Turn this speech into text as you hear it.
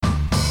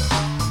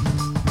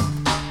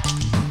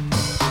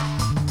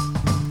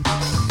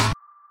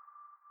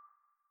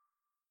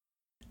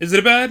Is it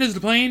a bad? Is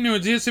it plain? No,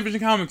 it's DC Vision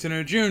Comics.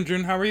 And June.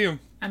 June, how are you?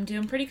 I'm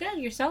doing pretty good.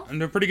 Yourself? I'm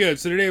doing pretty good.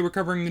 So today we're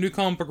covering the new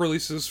comic book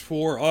releases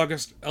for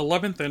August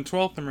 11th and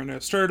 12th. And we're going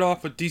to start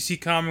off with DC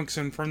Comics,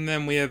 and from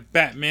them we have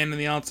Batman and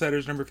the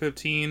Outsiders number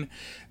 15,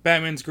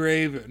 Batman's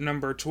Grave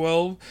number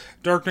 12,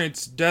 Dark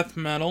Knight's Death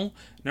Metal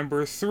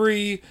number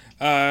 3,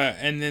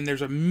 and then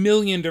there's a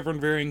million different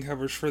varying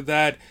covers for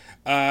that.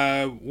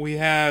 We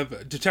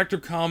have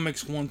Detective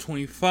Comics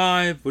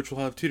 125, which will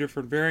have two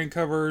different variant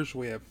covers.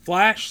 We have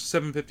Flash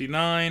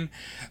 759,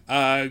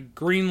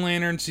 Green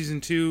Lantern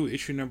Season 2,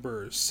 issue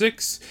number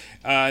 6.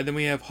 Then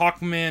we have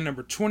Hawkman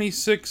number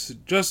 26,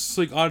 Justice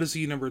League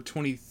Odyssey number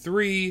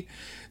 23,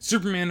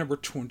 Superman number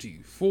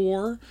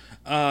 24.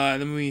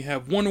 Then we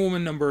have Wonder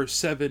Woman number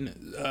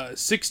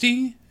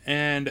 760.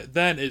 And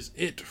that is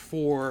it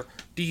for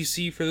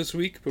DC for this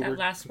week. But that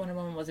last Wonder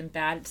Woman wasn't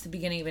bad. It's the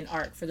beginning of an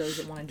arc for those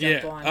that want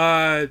to jump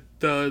on.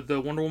 The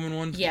Wonder Woman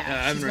one?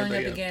 Yeah, she's going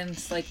up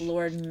against like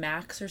Lord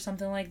Max or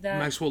something like that.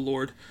 Maxwell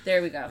Lord.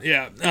 There we go.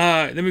 Yeah.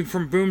 Then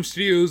from Boom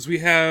Studios, we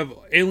have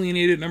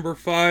Alienated number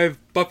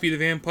 5, Buffy the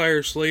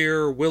Vampire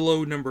Slayer,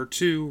 Willow number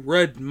 2,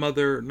 Red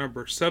Mother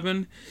number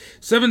 7,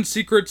 Seven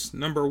Secrets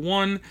number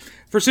 1.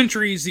 For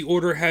centuries, the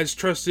Order has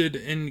trusted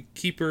in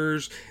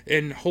keepers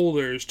and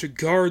holders to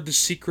guard the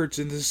secrets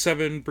in the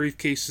 7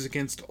 briefcases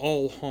against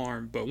all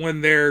harm. But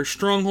when their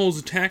strongholds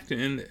attacked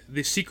and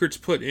the secrets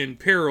put in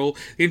peril,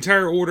 the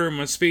entire Order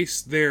must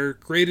face their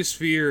greatest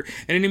fear,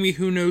 an enemy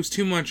who knows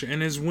too much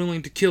and is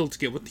willing to kill to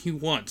get what he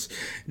wants.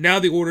 Now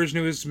the Order's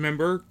newest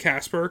member,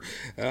 Casper,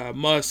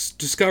 must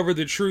discover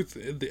the truth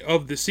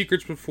of the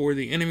secrets before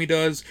the enemy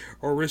does,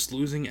 or risk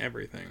losing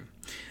everything.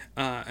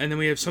 And then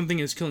we have Something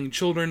is Killing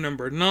Children,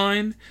 number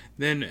 9.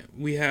 Then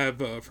we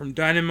have from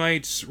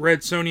Dynamite's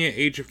Red Sonja,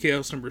 Age of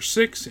Chaos, number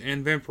 6.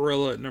 And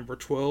Vampirella, number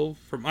 12.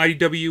 From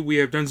IDW, we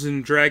have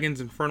Dungeons &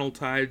 Dragons, Infernal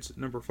Tides,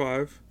 number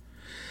 5.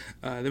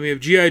 Then we have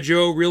G.I.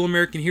 Joe, Real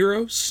American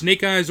Hero,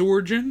 Snake Eyes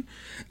Origin.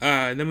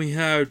 Then we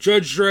have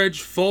Judge Dredd,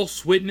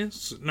 False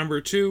Witness, number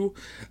 2.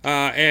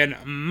 And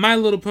My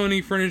Little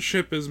Pony,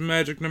 Friendship is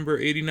Magic, number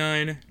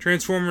 89.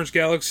 Transformers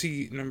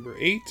Galaxy, number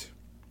 8.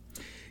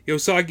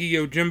 Yosagi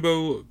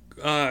Yojimbo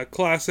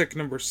Classic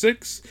number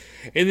 6.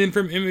 And then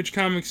from Image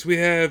Comics we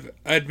have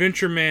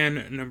Adventure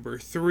Man number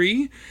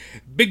 3.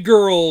 Big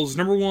Girls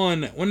number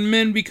 1. When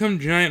men become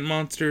giant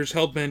monsters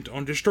hell-bent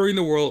on destroying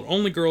the world,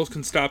 only girls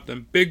can stop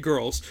them. Big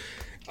Girls.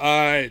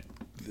 Meet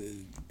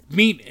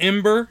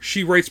Ember.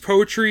 She writes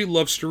poetry,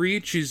 loves to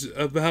read. She's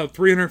about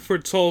 300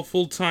 foot tall,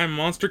 full-time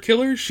monster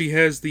killer. She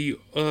has the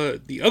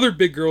other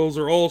big girls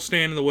are all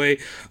stand in the way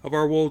of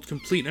our world's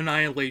complete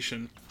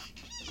annihilation.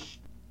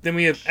 Then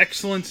we have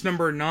Excellence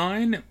number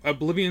 9,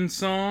 Oblivion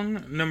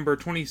Song number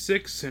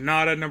 26,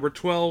 Sonata number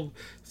 12,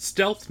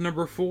 Stealth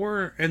number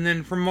 4, and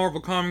then from Marvel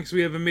Comics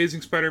we have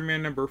Amazing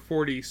Spider-Man number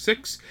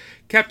 46,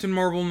 Captain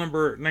Marvel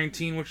number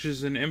 19, which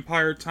is an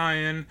Empire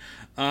tie-in,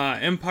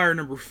 Empire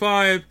number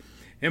 5,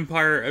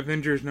 Empire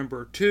Avengers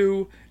number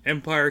 2,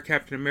 Empire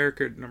Captain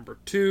America number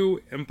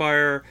 2,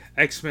 Empire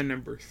X-Men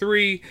number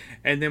 3,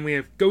 and then we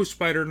have Ghost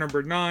Spider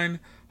number 9,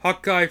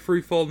 Hawkeye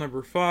Freefall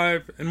number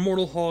 5,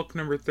 Immortal Hulk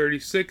number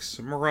 36,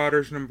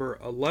 Marauders number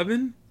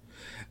 11,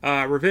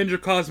 Revenge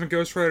of Cosmic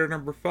Ghost Rider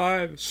number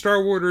 5,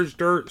 Star Wars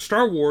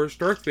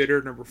Darth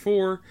Vader number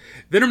 4,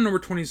 Venom number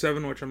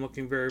 27, which I'm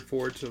looking very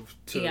forward to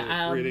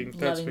reading.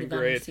 That's been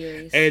great.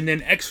 Series. And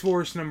then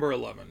X-Force number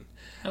 11.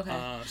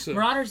 Okay.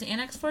 Marauders and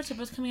X-Force are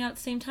both coming out at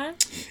the same time?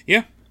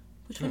 Yeah.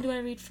 Which one do I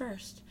read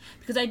first?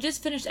 Because I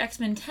just finished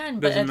X-Men 10,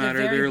 but at the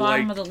very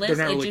bottom of the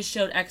list, it just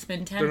showed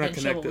X-Men 10, and didn't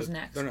show what was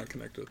next. They're not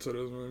connected, so it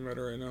doesn't really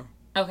matter right now.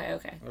 Okay.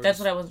 That's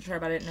what I wasn't sure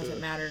about. I didn't know if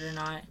it mattered or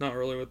not. Not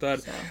really with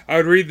that. So. I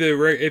would read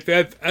if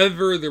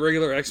ever the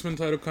regular X-Men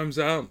title comes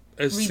out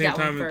at the same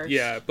time.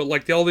 Yeah, but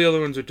like all the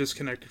other ones are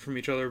disconnected from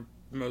each other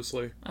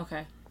mostly.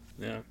 Okay.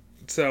 Yeah.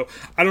 So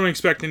I don't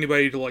expect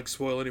anybody to like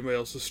spoil anybody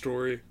else's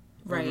story.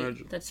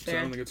 Right, that's fair. So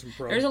I don't think it's a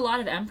problem. There's a lot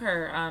of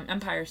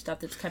Empire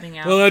stuff that's coming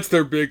out. Well, that's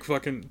their big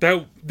fucking...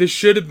 This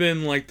should have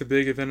been, like, the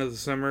big event of the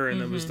summer,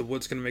 and it was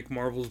what's going to make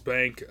Marvel's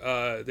bank.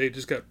 They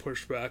just got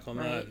pushed back on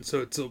that, and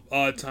so it's an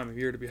odd time of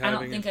year to be having it.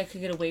 I don't think I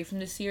could get away from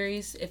the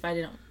series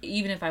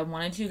even if I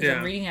wanted to, because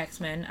I'm reading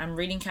X-Men, I'm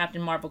reading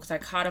Captain Marvel, because I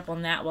caught up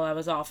on that while I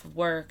was off of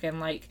work, and,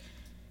 like...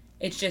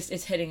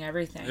 It's hitting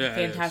everything. Yeah,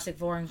 Fantastic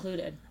Four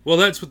included. Well,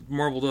 that's what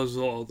Marvel does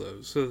with all of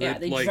those. So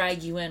they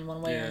drag you in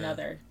one way or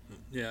another.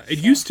 Yeah, it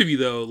used to be,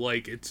 though,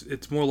 like,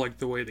 it's more like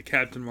the way the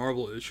Captain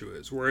Marvel issue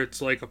is, where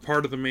it's, like, a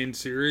part of the main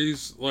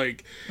series.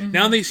 Like,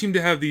 now they seem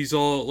to have these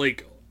all,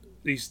 like,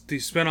 these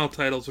spin-off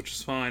titles, which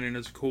is fine, and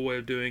it's a cool way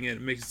of doing it.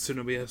 It makes it so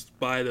nobody has to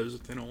buy those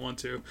if they don't want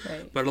to.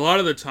 Right. But a lot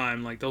of the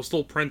time, like, they'll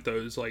still print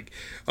those, like,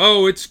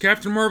 oh, it's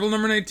Captain Marvel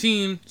number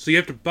 19, so you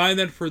have to buy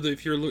that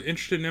if you're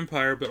interested in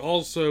Empire, but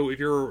also, if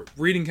you're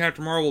reading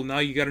Captain Marvel, now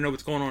you gotta know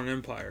what's going on in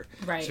Empire.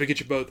 Right. So it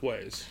gets you both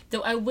ways.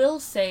 Though I will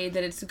say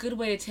that it's a good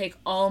way to take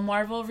all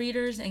Marvel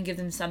readers and give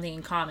them something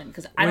in common,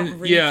 because I don't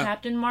read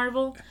Captain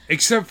Marvel.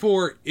 Except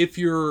for if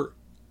you're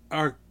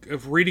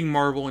of reading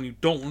Marvel and you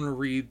don't want to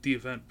read the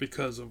event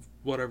because of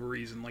whatever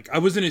reason. Like, I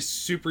wasn't a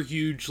super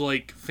huge,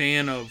 like,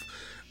 fan of,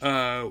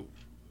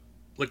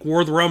 like,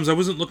 War of the Realms. I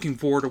wasn't looking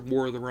forward to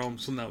War of the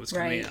Realms when that was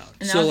coming out.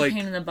 And that was a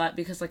pain in the butt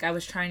because, like, I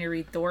was trying to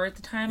read Thor at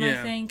the time,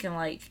 I think, and,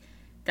 like,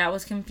 that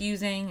was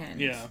confusing. And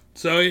yeah,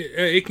 so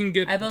it can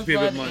get I both to be a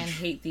love bit much. And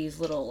hate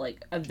these little,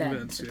 like,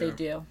 events that they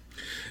do.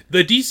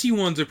 The DC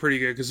ones are pretty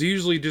good because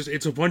usually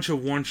it's a bunch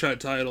of one-shot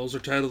titles or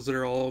titles that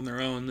are all on their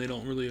own. They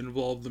don't really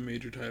involve the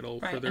major title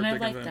for their big event.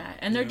 And I like that.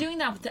 And they're doing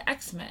that with the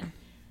X-Men.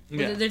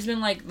 Yeah. There's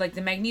been, like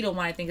the Magneto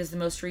one, I think, is the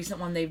most recent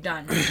one they've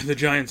done. The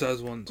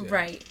giant-sized ones. Yeah.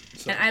 Right.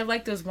 So. And I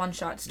like those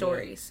one-shot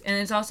stories. Yeah.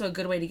 And it's also a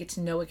good way to get to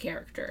know a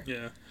character.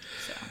 Yeah.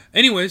 So.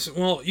 Anyways,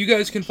 well, you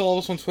guys can follow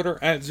us on Twitter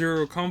at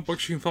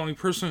ZeroComicBooks. You can follow me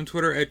personally on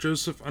Twitter at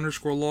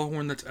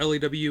Joseph_Lawhorn. That's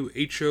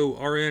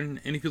LAWHORN.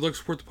 And if you'd like to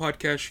support the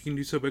podcast, you can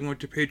do so by going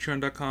to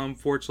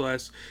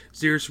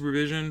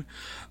patreon.com/ZeroSupervision.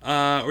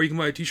 Or you can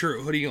buy a t-shirt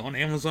or hoodie on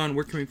Amazon.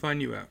 Where can we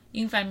find you at?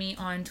 You can find me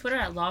on Twitter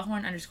at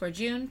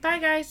Lawhorn_June. Bye,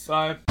 guys.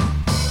 Bye.